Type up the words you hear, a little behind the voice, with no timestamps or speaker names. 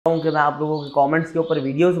कि मैं आप लोगों के कमेंट्स के ऊपर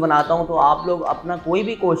वीडियोस बनाता हूं, तो आप लोग अपना कोई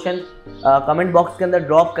भी क्वेश्चन कमेंट बॉक्स के अंदर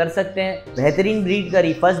ड्रॉप कर सकते हैं। बेहतरीन ब्रीड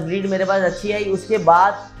करी, फर्स्ट ब्रीड मेरे पास अच्छी आई, उसके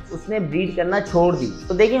बाद उसने ब्रीड करना छोड़ दी।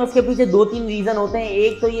 तो देखिए उसके पीछे 2-3 रीज़न होते हैं।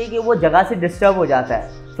 एक तो ये कि वो जगह से डिस्टर्ब हो जाता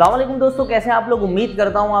है। अस्सलाम वालेकुम दोस्तों, कैसे हैं आप लोग? उम्मीद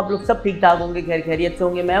करता हूँ आप लोग सब ठीक ठाक होंगे, खैर खैरियत से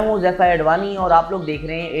होंगे। मैं हूँ हुज़ैफा अडवानी और आप लोग देख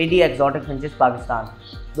रहे हैं एडी एक्सोटिक फिंचेस पाकिस्तान।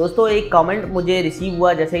 दोस्तों एक कमेंट मुझे रिसीव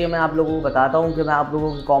हुआ, जैसे कि मैं आप लोगों को बताता हूँ कि मैं आप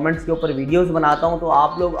लोगों के कमेंट्स के ऊपर वीडियोस बनाता हूँ, तो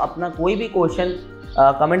आप लोग अपना कोई भी क्वेश्चन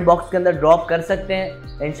कमेंट बॉक्स के अंदर ड्रॉप कर सकते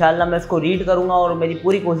हैं। इंशाल्लाह मैं उसको रीड करूँगा और मेरी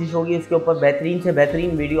पूरी कोशिश होगी उसके ऊपर बेहतरीन से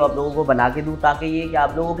बेहतरीन वीडियो आप लोगों को बना के दूँ, ताकि ये कि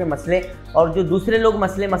आप लोगों के मसले और जो दूसरे लोग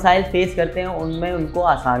मसले मसाइल फेस करते हैं उनमें उनको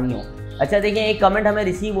आसानी हो। अच्छा देखिए, एक कमेंट हमें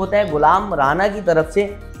रिसीव होता है गुलाम राना की तरफ से,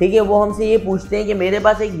 ठीक है। वो हमसे ये पूछते हैं कि मेरे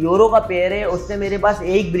पास एक यूरो का पेयर है, उसने मेरे पास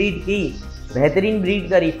एक ब्रीड की, बेहतरीन ब्रीड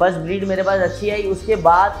करी, फर्स्ट ब्रीड मेरे पास अच्छी आई, उसके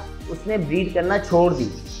बाद उसने ब्रीड करना छोड़ दी,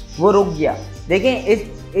 वो रुक गया। देखें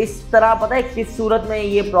इस तरह पता है किस सूरत में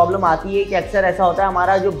ये प्रॉब्लम आती है कि अक्सर ऐसा होता है,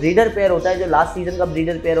 हमारा जो ब्रीडर पेयर होता है, जो लास्ट सीजन का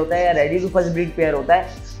ब्रीडर पेयर होता है या ready to first breed pair होता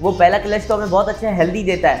है, वो पहला क्लच तो हमें बहुत अच्छा हेल्दी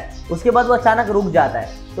देता है, उसके बाद वो अचानक रुक जाता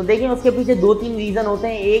है। तो देखें उसके पीछे 2-3 रीज़न होते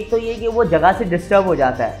हैं। एक तो ये कि वो जगह से डिस्टर्ब हो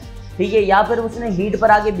जाता है, ठीक है, या फिर उसने हीट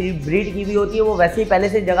पर आके ब्रीड की हुई होती है, वो वैसे ही पहले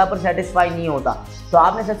से जगह पर सेटिस्फाई नहीं होता। तो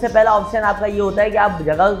आपने सबसे पहला ऑप्शन आपका ये होता है कि आप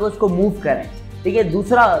जगह को उसको मूव करें, ठीक है।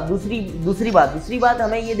 दूसरी बात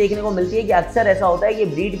हमें ये देखने को मिलती है कि अक्सर ऐसा होता है कि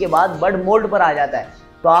ब्रीड के बाद बर्ड मोल्ड पर आ जाता है।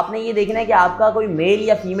 तो आपने ये देखना है कि आपका कोई मेल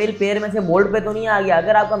या फीमेल पेयर में से मोल्ड पे तो नहीं आ गया।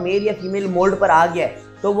 अगर आपका मेल या फीमेल मोल्ड पर आ गया है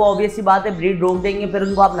तो वो ऑब्वियस सी बात है ब्रीड रोक देंगे, फिर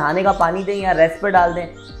उनको आप नहाने का पानी दें या रेस्ट पे डाल दें।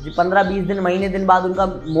 15-20 दिन महीने दिन बाद उनका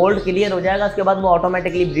मोल्ड क्लियर हो जाएगा, उसके बाद वो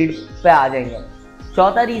ऑटोमेटिकली ब्रीड पे आ जाएंगे।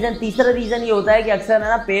 तीसरा रीज़न ये होता है कि अक्सर है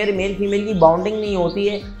ना पेयर मेल फीमेल की बाउंडिंग नहीं होती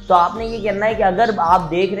है। तो आपने ये करना है कि अगर आप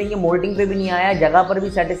देख रहे हैं कि मोल्टिंग पे भी नहीं आया, जगह पर भी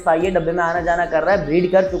सेटिस्फाई है, डब्बे में आना जाना कर रहा है,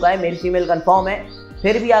 ब्रीड कर चुका है, मेल फीमेल कंफर्म है,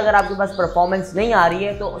 फिर भी अगर आपके पास परफॉर्मेंस नहीं आ रही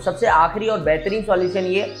है, तो सबसे आखिरी और बेहतरीन सॉल्यूशन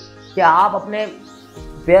ये कि आप अपने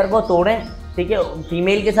पेयर को तोड़ें, ठीक है,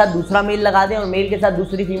 फीमेल के साथ दूसरा मेल लगा दें और मेल के साथ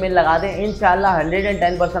दूसरी फीमेल लगा दें। इंशाल्लाह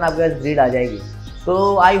 110% आपके पास ब्रीड आ जाएगी। तो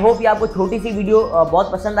आई होप ये आपको छोटी सी वीडियो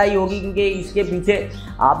बहुत पसंद आई होगी, क्योंकि इसके पीछे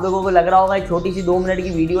आप लोगों को लग रहा होगा एक छोटी सी 2 मिनट की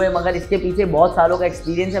वीडियो है, मगर इसके पीछे बहुत सालों का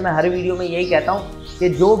एक्सपीरियंस है। मैं हर वीडियो में यही कहता हूँ कि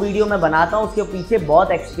जो वीडियो मैं बनाता हूँ उसके पीछे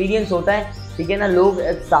बहुत एक्सपीरियंस होता है, ठीक है ना। लोग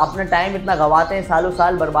अपना टाइम इतना गंवाते हैं, सालों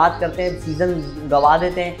साल बर्बाद करते हैं, सीज़न गंवा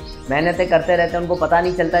देते हैं, मेहनतें करते रहते हैं, उनको पता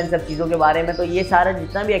नहीं चलता इन सब चीज़ों के बारे में। तो ये सारा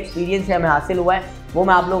जितना भी एक्सपीरियंस है हमें हासिल हुआ है, वो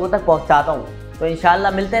मैं आप लोगों तक पहुँचाता हूँ। तो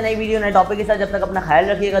इंशाल्लाह मिलते हैं नई वीडियो नए टॉपिक के साथ। जब तक अपना ख्याल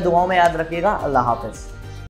रखिएगा, दुआओं में याद रखिएगा। अल्लाह हाफ़िज़।